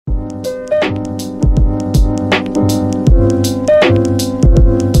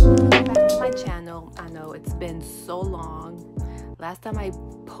last time I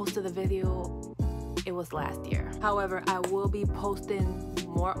posted a video, it was last year. However, I will be posting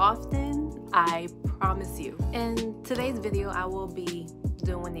more often, I promise you. In today's video, I will be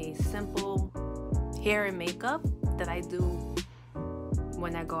doing a simple hair and makeup that I do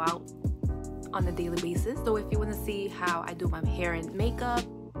when I go out on a daily basis. So if you want to see how I do my hair and makeup,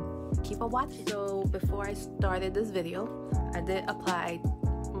 keep on watching. So before I started this video, I did apply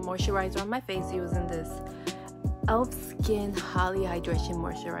moisturizer on my face using this e.l.f. Skin Holly Hydration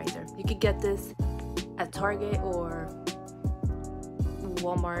Moisturizer. You could get this at Target or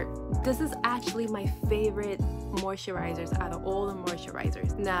Walmart. This is actually my favorite moisturizers out of all the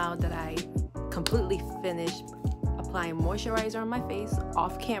moisturizers. Now that I completely finished applying moisturizer on my face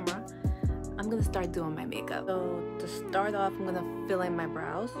off camera, I'm gonna start doing my makeup. So to start off, I'm gonna fill in my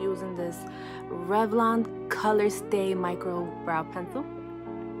brows using this Revlon Color Stay Micro Brow Pencil.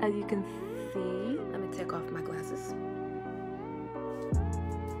 As you can see, let me take off my glasses.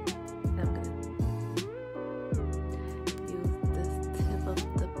 I'm gonna use this tip of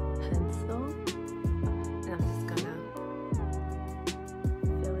the pencil, and I'm just gonna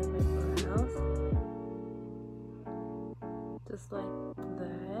fill in my brows, just like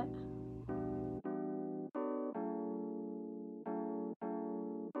that.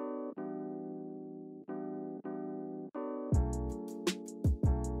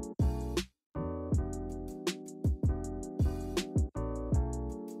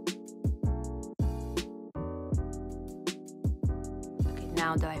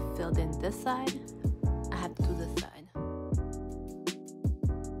 Now that I filled in this side, I have to do this side.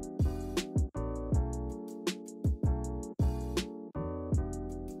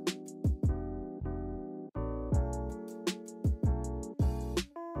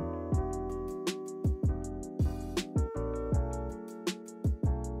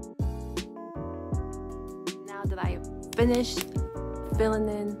 Now that I finished filling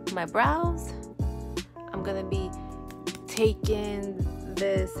in my brows, I'm gonna be taking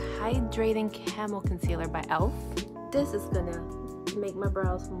this Hydrating Camo Concealer by e.l.f. This is gonna make my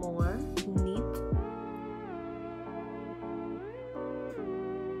brows more neat.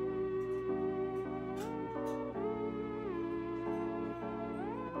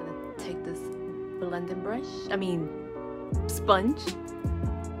 I'm gonna take this blending brush, sponge,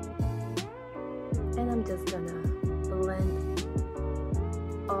 and I'm just gonna blend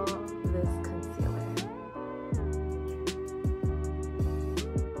all this concealer.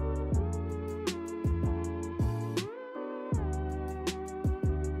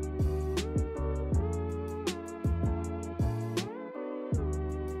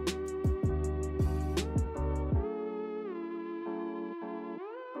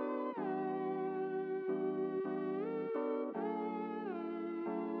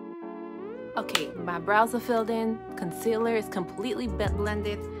 Okay, my brows are filled in, concealer is completely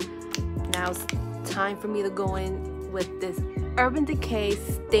blended. Now it's time for me to go in with this Urban Decay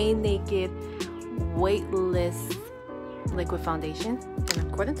Stay Naked Weightless Liquid Foundation.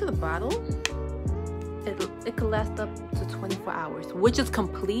 And according to the bottle, it could last up to 24 hours, which is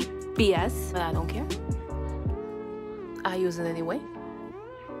complete BS, but I don't care. I use it anyway.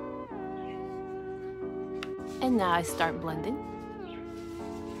 And now I start blending.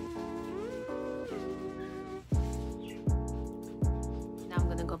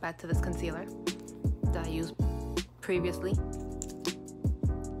 Go back to this concealer that I used previously.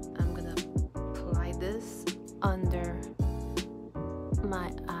 I'm gonna apply this under my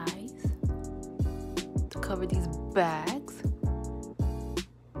eyes to cover these bags,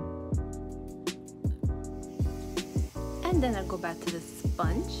 and then I go back to the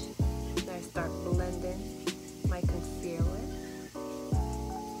sponge and I start blending my concealer.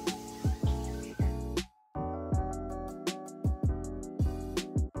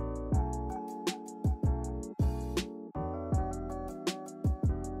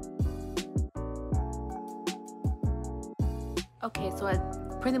 Okay, so I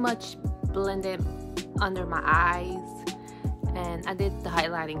pretty much blended under my eyes, and I did the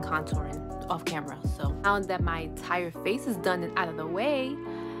highlighting, contouring off camera. So now that my entire face is done and out of the way,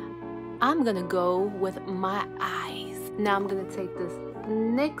 I'm gonna go with my eyes. Now I'm gonna take this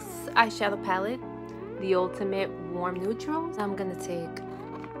NYX eyeshadow palette, the Ultimate Warm Neutral. I'm gonna take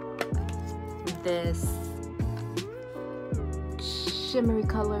this shimmery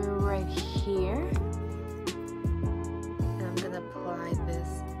color right here. Apply this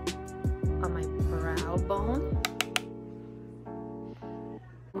on my brow bone.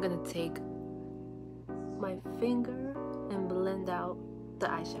 I'm gonna take my finger and blend out the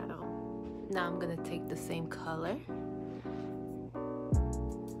eyeshadow. Now I'm gonna take the same color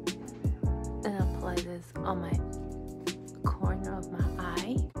and apply this on my corner of my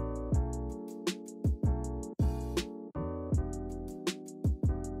eye.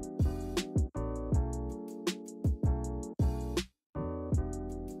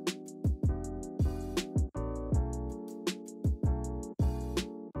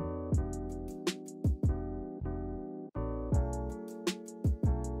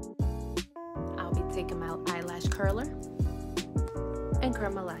 I'll be taking my eyelash curler and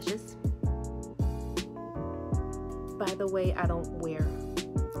curl my lashes. By the way, I don't wear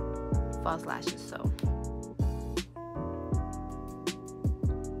false lashes, so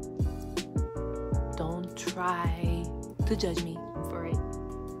don't try to judge me for it.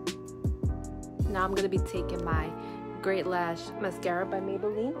 Now I'm gonna be taking my Great Lash mascara by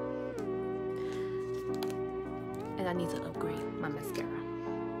Maybelline, and I need to upgrade my mascara.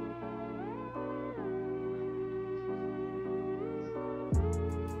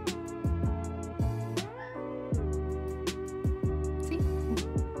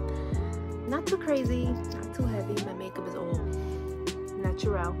 Not too crazy, not too heavy. My makeup is all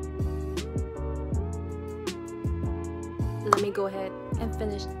natural. Let me go ahead and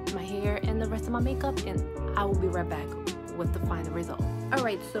finish my hair and the rest of my makeup, and I will be right back with the final result.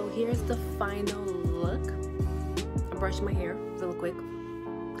 Alright, so here's the final look. I brushed my hair real quick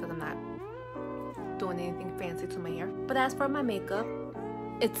because I'm not doing anything fancy to my hair. But as for my makeup,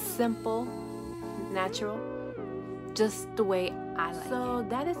 it's simple, natural, just the way I like it. So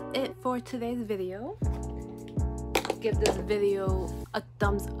that is it for today's video. Give this video a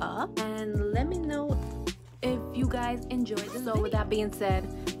thumbs up and let me know if you guys enjoyed this. So with that being said,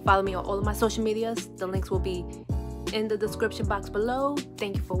 follow me on all of my social medias. The links will be in the description box below.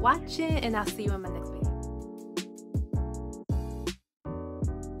 Thank you for watching, and I'll see you in my next